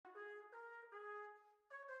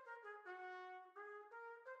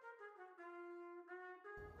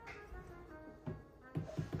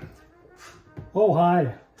Oh,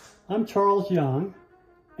 hi, I'm Charles Young,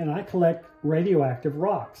 and I collect radioactive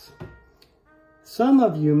rocks. Some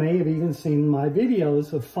of you may have even seen my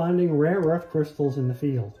videos of finding rare earth crystals in the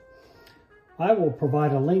field. I will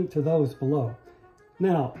provide a link to those below.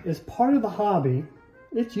 Now, as part of the hobby,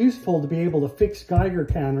 it's useful to be able to fix Geiger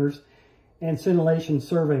counters and scintillation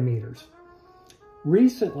survey meters.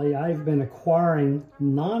 Recently, I've been acquiring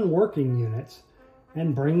non-working units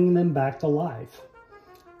and bringing them back to life.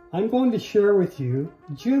 I'm going to share with you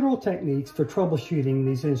general techniques for troubleshooting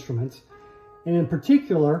these instruments, and in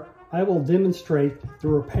particular, I will demonstrate the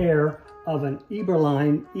repair of an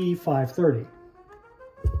Eberline E-520.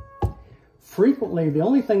 Frequently, the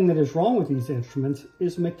only thing that is wrong with these instruments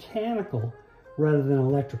is mechanical rather than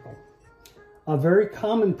electrical. A very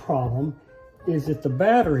common problem is that the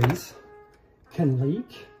batteries can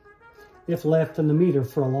leak if left in the meter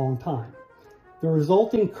for a long time. The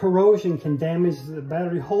resulting corrosion can damage the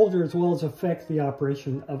battery holder as well as affect the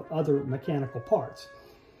operation of other mechanical parts.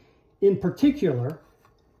 In particular,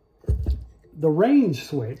 the range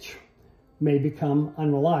switch may become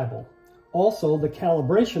unreliable. Also, the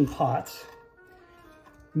calibration pots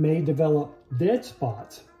may develop dead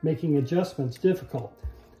spots, making adjustments difficult.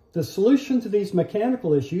 The solution to these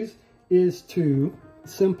mechanical issues is to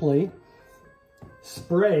simply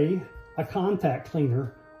spray a contact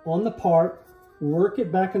cleaner on the part, work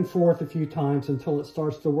it back and forth a few times until it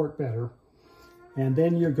starts to work better, and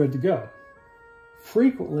then you're good to go.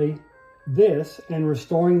 Frequently, this and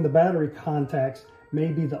restoring the battery contacts may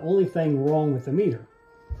be the only thing wrong with the meter.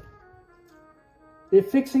 If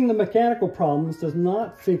fixing the mechanical problems does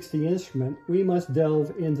not fix the instrument, we must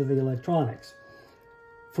delve into the electronics.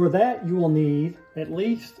 For that, you will need at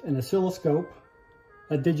least an oscilloscope,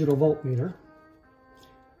 a digital voltmeter,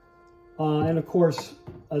 and of course,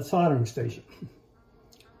 a soldering station.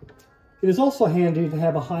 It is also handy to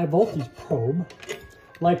have a high voltage probe,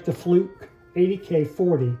 like the Fluke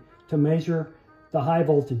 80K40, to measure the high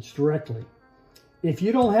voltage directly. If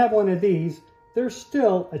you don't have one of these, there's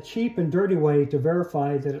still a cheap and dirty way to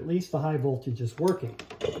verify that at least the high voltage is working.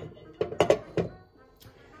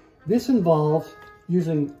 This involves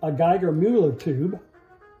using a Geiger tube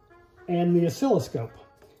and the oscilloscope.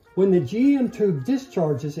 When the GM tube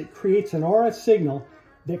discharges, it creates an RF signal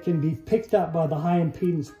that can be picked up by the high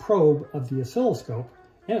impedance probe of the oscilloscope,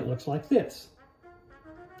 and it looks like this.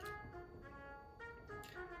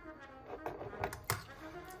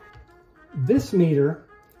 This meter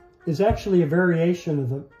is actually a variation of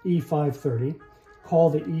the E530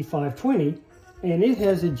 called the E520, and it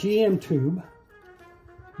has a GM tube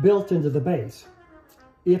built into the base.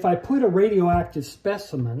 If I put a radioactive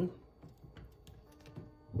specimen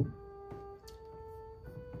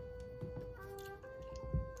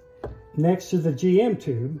next to the GM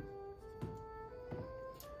tube,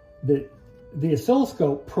 the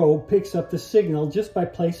oscilloscope probe picks up the signal just by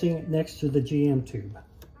placing it next to the GM tube.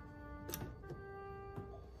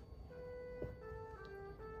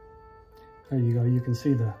 There you go. You can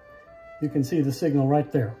see the signal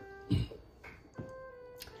right there.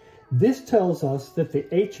 This tells us that the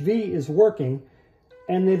HV is working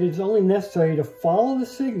and that it is only necessary to follow the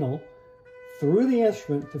signal through the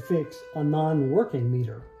instrument to fix a non-working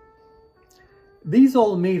meter. These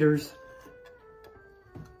old meters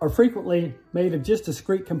are frequently made of just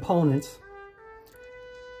discrete components,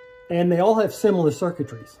 and they all have similar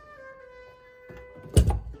circuitries.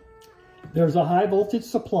 There's a high voltage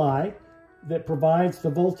supply that provides the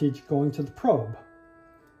voltage going to the probe.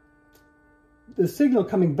 The signal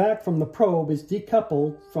coming back from the probe is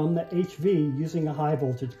decoupled from the HV using a high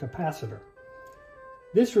voltage capacitor.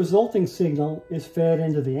 This resulting signal is fed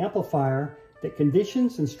into the amplifier that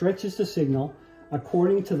conditions and stretches the signal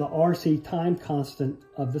according to the RC time constant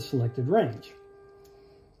of the selected range.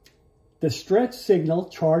 The stretch signal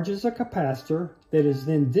charges a capacitor that is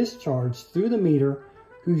then discharged through the meter,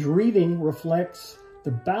 whose reading reflects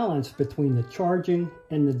the balance between the charging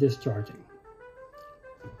and the discharging.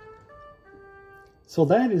 So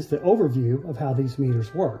that is the overview of how these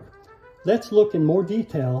meters work. Let's look in more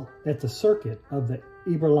detail at the circuit of the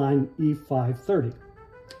Eberline E-520.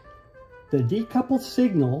 The decoupled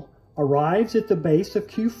signal arrives at the base of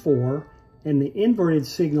Q4, and the inverted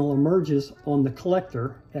signal emerges on the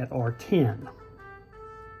collector at R10.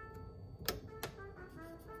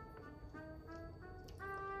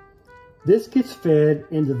 This gets fed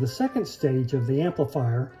into the second stage of the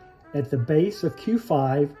amplifier at the base of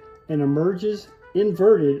Q5 and emerges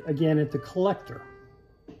inverted again at the collector.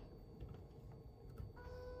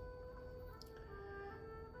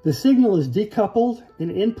 The signal is decoupled and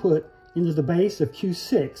input into the base of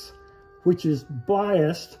Q6, which is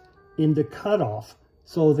biased into cutoff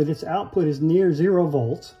so that its output is near 0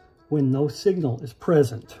 volts when no signal is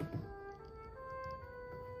present.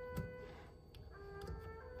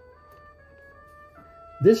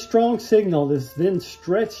 This strong signal is then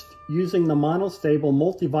stretched using the monostable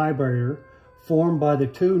multivibrator formed by the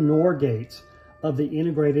 2 NOR gates of the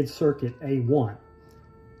integrated circuit A1.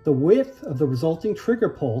 The width of the resulting trigger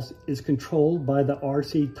pulse is controlled by the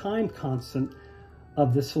RC time constant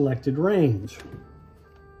of the selected range.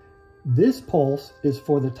 This pulse is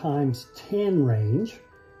for the times 10 range,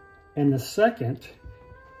 and the second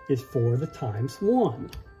is for the times 1.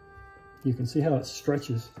 You can see how it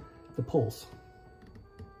stretches the pulse.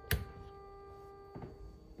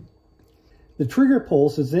 The trigger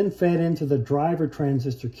pulse is then fed into the driver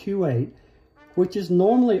transistor Q8, which is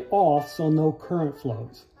normally off so no current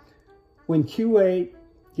flows. When Q8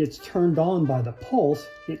 gets turned on by the pulse,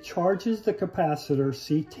 it charges the capacitor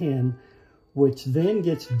C10, which then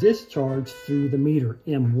gets discharged through the meter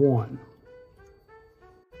M1.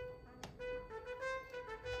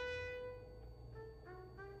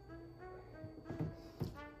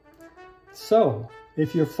 So,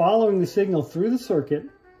 if you're following the signal through the circuit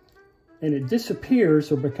and it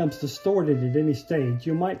disappears or becomes distorted at any stage,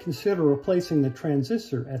 you might consider replacing the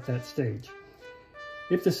transistor at that stage.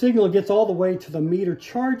 If the signal gets all the way to the meter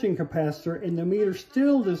charging capacitor and the meter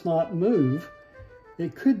still does not move,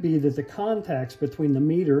 it could be that the contacts between the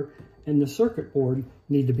meter and the circuit board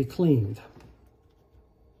need to be cleaned.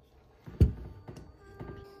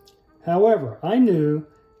 However, I knew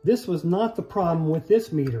this was not the problem with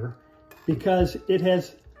this meter because it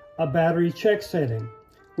has a battery check setting,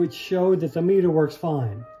 which showed that the meter works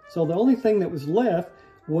fine. So the only thing that was left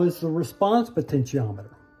was the response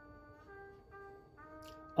potentiometer.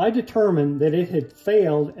 I determined that it had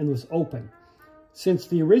failed and was open. Since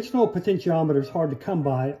the original potentiometer is hard to come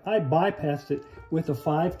by, I bypassed it with a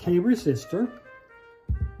 5K resistor,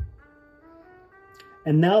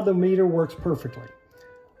 and now the meter works perfectly.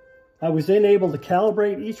 I was then able to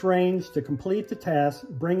calibrate each range to complete the task,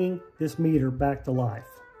 bringing this meter back to life.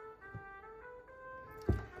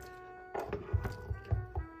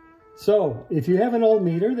 So, if you have an old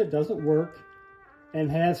meter that doesn't work and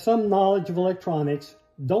has some knowledge of electronics,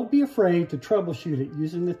 don't be afraid to troubleshoot it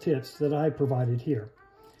using the tips that I provided here.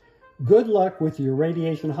 Good luck with your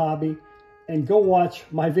radiation hobby, and go watch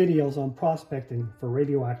my videos on prospecting for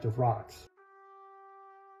radioactive rocks.